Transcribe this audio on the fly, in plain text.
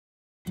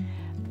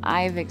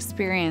I've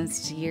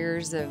experienced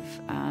years of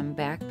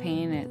back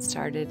pain. It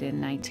started in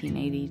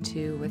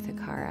 1982 with a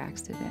car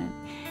accident,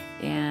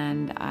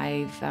 and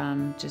I've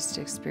just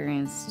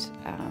experienced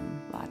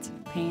lots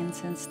of pain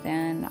since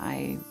then.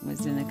 I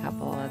was in a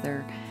couple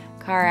other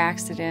car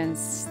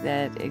accidents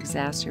that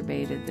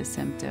exacerbated the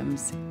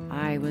symptoms.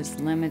 I was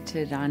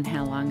limited on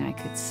how long I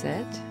could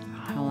sit,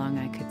 how long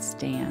I could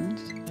stand.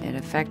 It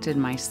affected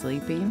my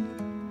sleeping.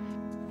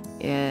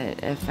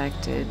 It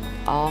affected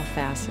all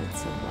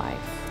facets of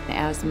life.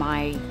 As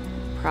my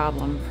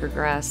problem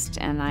progressed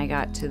and I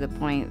got to the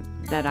point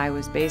that I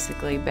was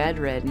basically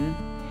bedridden,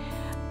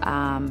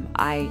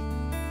 I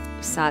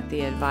sought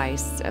the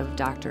advice of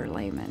Dr.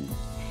 Lehmen,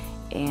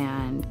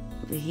 and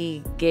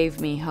he gave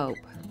me hope.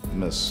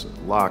 Miss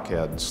Locke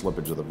had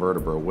slippage of the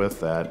vertebra. With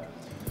that,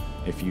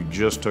 if you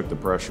just took the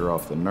pressure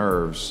off the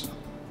nerves,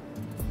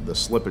 the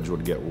slippage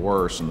would get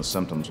worse and the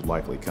symptoms would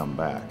likely come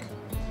back.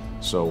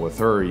 So with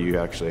her, you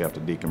actually have to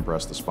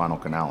decompress the spinal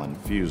canal and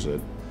fuse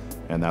it,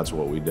 and that's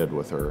what we did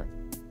with her.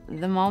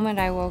 The moment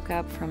I woke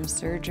up from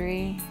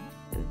surgery,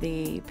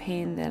 the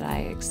pain that I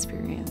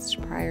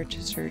experienced prior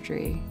to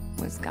surgery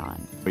was gone.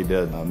 We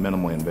did a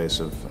minimally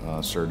invasive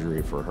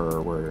surgery for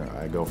her where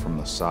I go from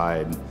the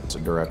side. It's a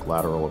direct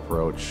lateral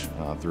approach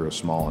through a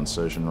small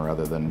incision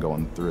rather than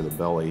going through the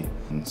belly.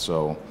 And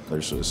so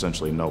there's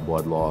essentially no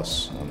blood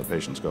loss. The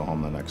patients go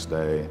home the next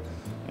day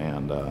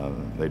and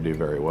they do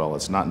very well.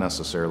 It's not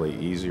necessarily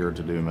easier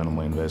to do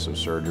minimally invasive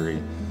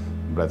surgery,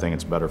 but I think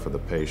it's better for the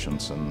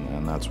patients,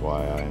 and that's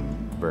why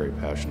I'm very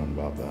passionate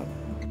about that.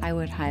 I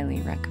would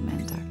highly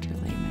recommend Dr.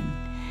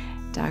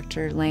 Lehmen.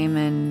 Dr.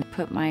 Lehmen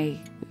put my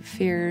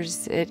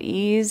fears at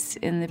ease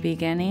in the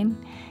beginning.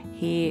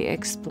 He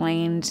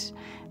explained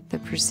the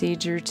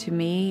procedure to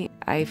me.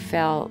 I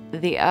felt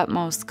the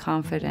utmost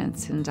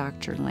confidence in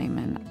Dr.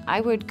 Lehmen. I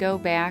would go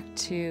back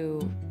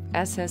to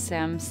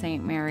SSM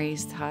St.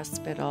 Mary's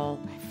Hospital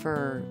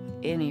for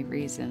any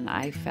reason.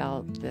 I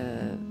felt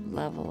the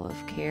level of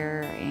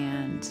care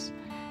and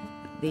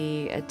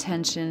the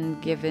attention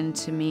given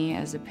to me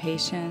as a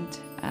patient.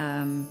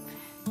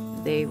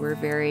 They were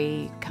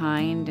very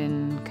kind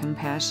and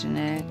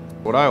compassionate.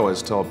 What I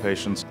always tell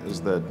patients is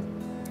that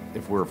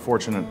if we're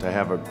fortunate to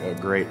have a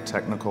great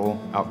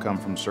technical outcome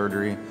from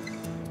surgery,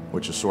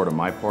 which is sort of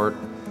my part,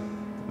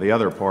 the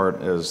other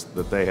part is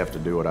that they have to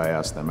do what I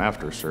ask them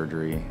after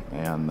surgery,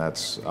 and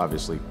that's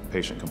obviously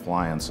patient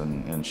compliance,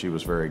 and she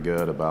was very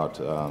good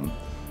about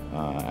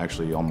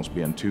actually almost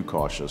being too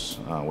cautious,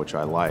 which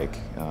I like,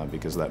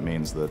 because that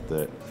means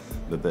that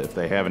if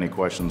they have any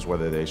questions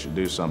whether they should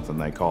do something,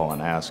 they call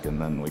and ask,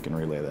 and then we can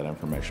relay that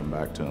information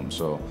back to them.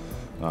 So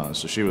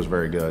she was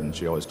very good, and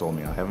she always told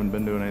me, I haven't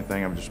been doing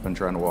anything, I've just been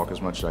trying to walk as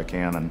much as I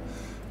can,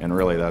 and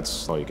really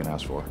that's all you can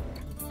ask for.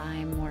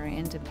 I'm more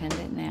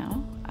independent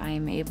now.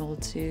 I'm able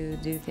to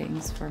do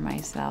things for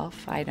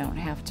myself. I don't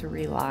have to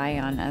rely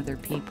on other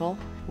people,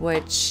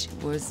 which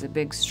was a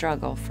big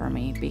struggle for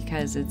me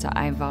because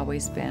I've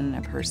always been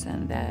a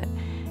person that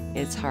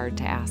it's hard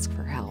to ask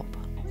for help.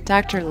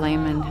 Dr.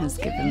 Lehmen has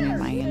given me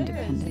my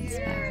independence.